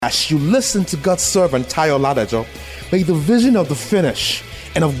As you listen to God's servant Tayo Ladajo, may the vision of the finish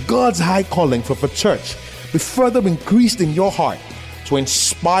and of God's high calling for the church be further increased in your heart to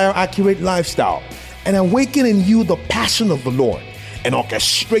inspire accurate lifestyle and awaken in you the passion of the Lord and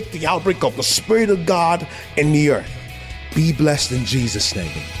orchestrate the outbreak of the Spirit of God in the earth. Be blessed in Jesus' name.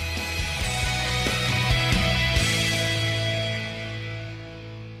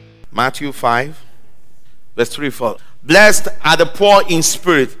 Matthew 5, verse 3-4. Blessed are the poor in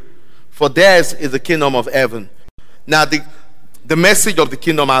spirit, for theirs is the kingdom of heaven. Now, the message of the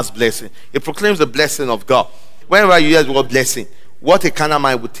kingdom has blessing. It proclaims the blessing of God. Whenever you hear the word blessing, what a carnal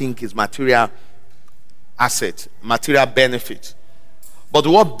mind would think is material asset, material benefit. But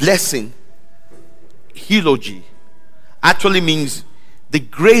the word blessing, eulogy, actually means the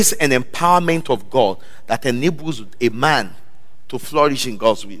grace and empowerment of God that enables a man to flourish in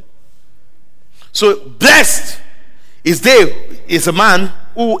God's will. So, blessed is a man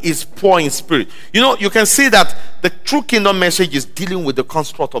who is poor in spirit. You know, you can see that the true kingdom message is dealing with the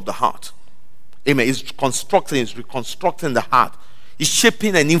construct of the heart. Amen. It's constructing, it's reconstructing the heart. It's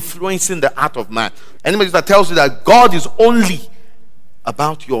shaping and influencing the heart of man. Anybody that tells you that God is only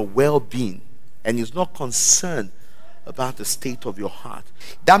about your well-being and is not concerned about the state of your heart,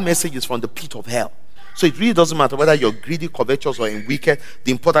 that message is from the pit of hell. So it really doesn't matter whether you're greedy, covetous, or in wicked.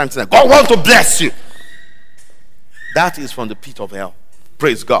 The important thing is that God wants to bless you. That is from the pit of hell.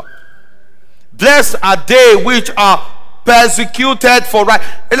 Praise God. Blessed are they which are persecuted for right.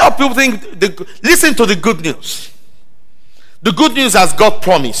 A lot of people think, listen to the good news. The good news has God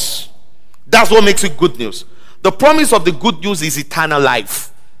promise. That's what makes it good news. The promise of the good news is eternal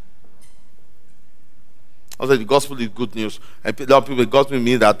life. Also, the gospel is good news. And a lot of people, the gospel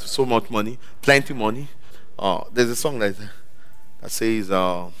means that so much money, plenty money. There's a song that says,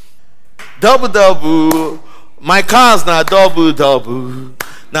 double, double. My car's not double, double.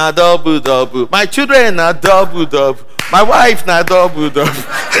 Not double, double. My children not double, double. My wife not double, double.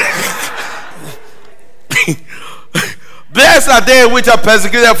 Blessed are they which are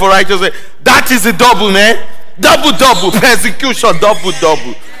persecuted for righteousness. That is a double, man. Double, double. Persecution, double,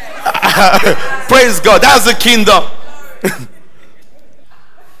 double. Praise God. That's the kingdom.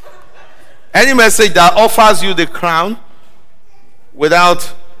 Any message that offers you the crown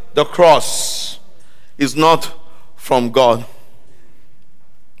without the cross is not from God.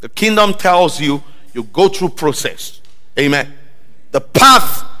 The kingdom tells you go through process. Amen. The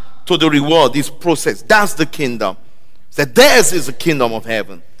path to the reward is process. That's the kingdom. So theirs is the kingdom of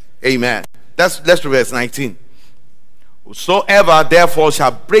heaven. Amen. Let's read verse 19. Whosoever therefore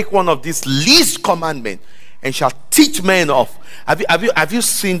shall break one of these least commandments and shall teach men of. Have you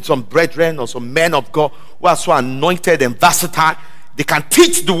seen some brethren or some men of God who are so anointed and versatile? They can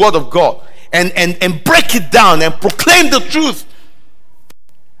teach the word of God and break it down and proclaim the truth.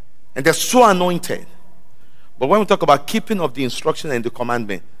 And they're so anointed. But when we talk about keeping of the instruction and the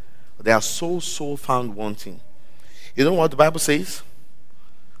commandment, they are so found wanting. You know what the Bible says?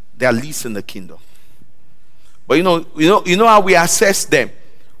 They are least in the kingdom. But you know how we assess them?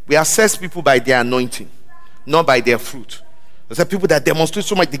 We assess people by their anointing, not by their fruit. There's people that demonstrate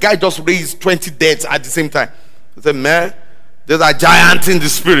so much. The guy just raised 20 dead at the same time. I said, man, there's a giant in the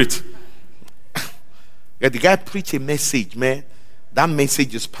spirit. Yeah, the guy preached a message, man. That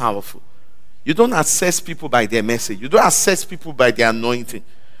message is powerful. You don't assess people by their message. You don't assess people by their anointing.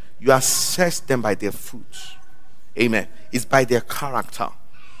 You assess them by their fruits. Amen. It's by their character.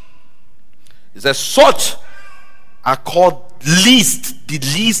 It says, such are called least, the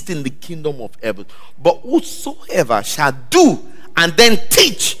least in the kingdom of heaven. But whosoever shall do and then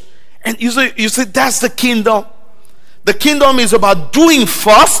teach. And you say that's the kingdom. The kingdom is about doing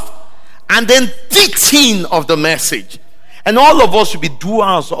first and then teaching of the message. And all of us should be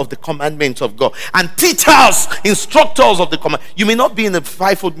doers of the commandments of God and teachers, instructors of the command. You may not be in the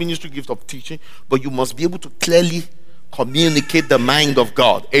fivefold ministry gift of teaching, but you must be able to clearly communicate the mind of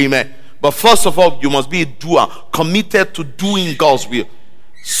God. Amen. But first of all, you must be a doer, committed to doing God's will.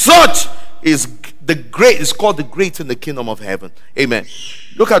 Such is it's called the great in the kingdom of heaven. Amen.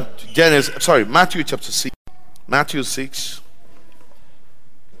 Look at Matthew chapter 6. Matthew 6.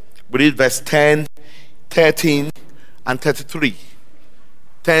 We read verse 10, 13, and 33.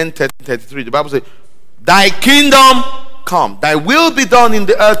 10, 13, 33. The Bible says, thy kingdom come, thy will be done in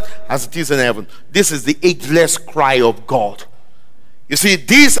the earth as it is in heaven. This is the ageless cry of God. You see,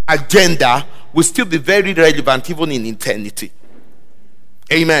 this agenda will still be very relevant even in eternity.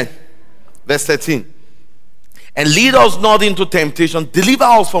 Amen. Verse 13. And lead us not into temptation, deliver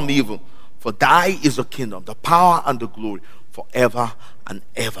us from evil. For thy is the kingdom, the power, and the glory forever and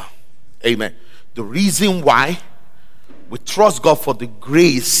ever. Amen. The reason why We trust God for the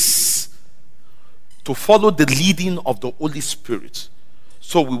grace to follow the leading of the Holy Spirit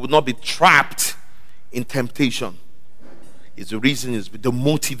so we will not be trapped in temptation. The reason is the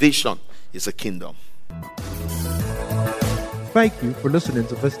motivation is a kingdom. Thank you for listening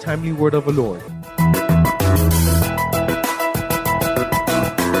to this timely word of the Lord.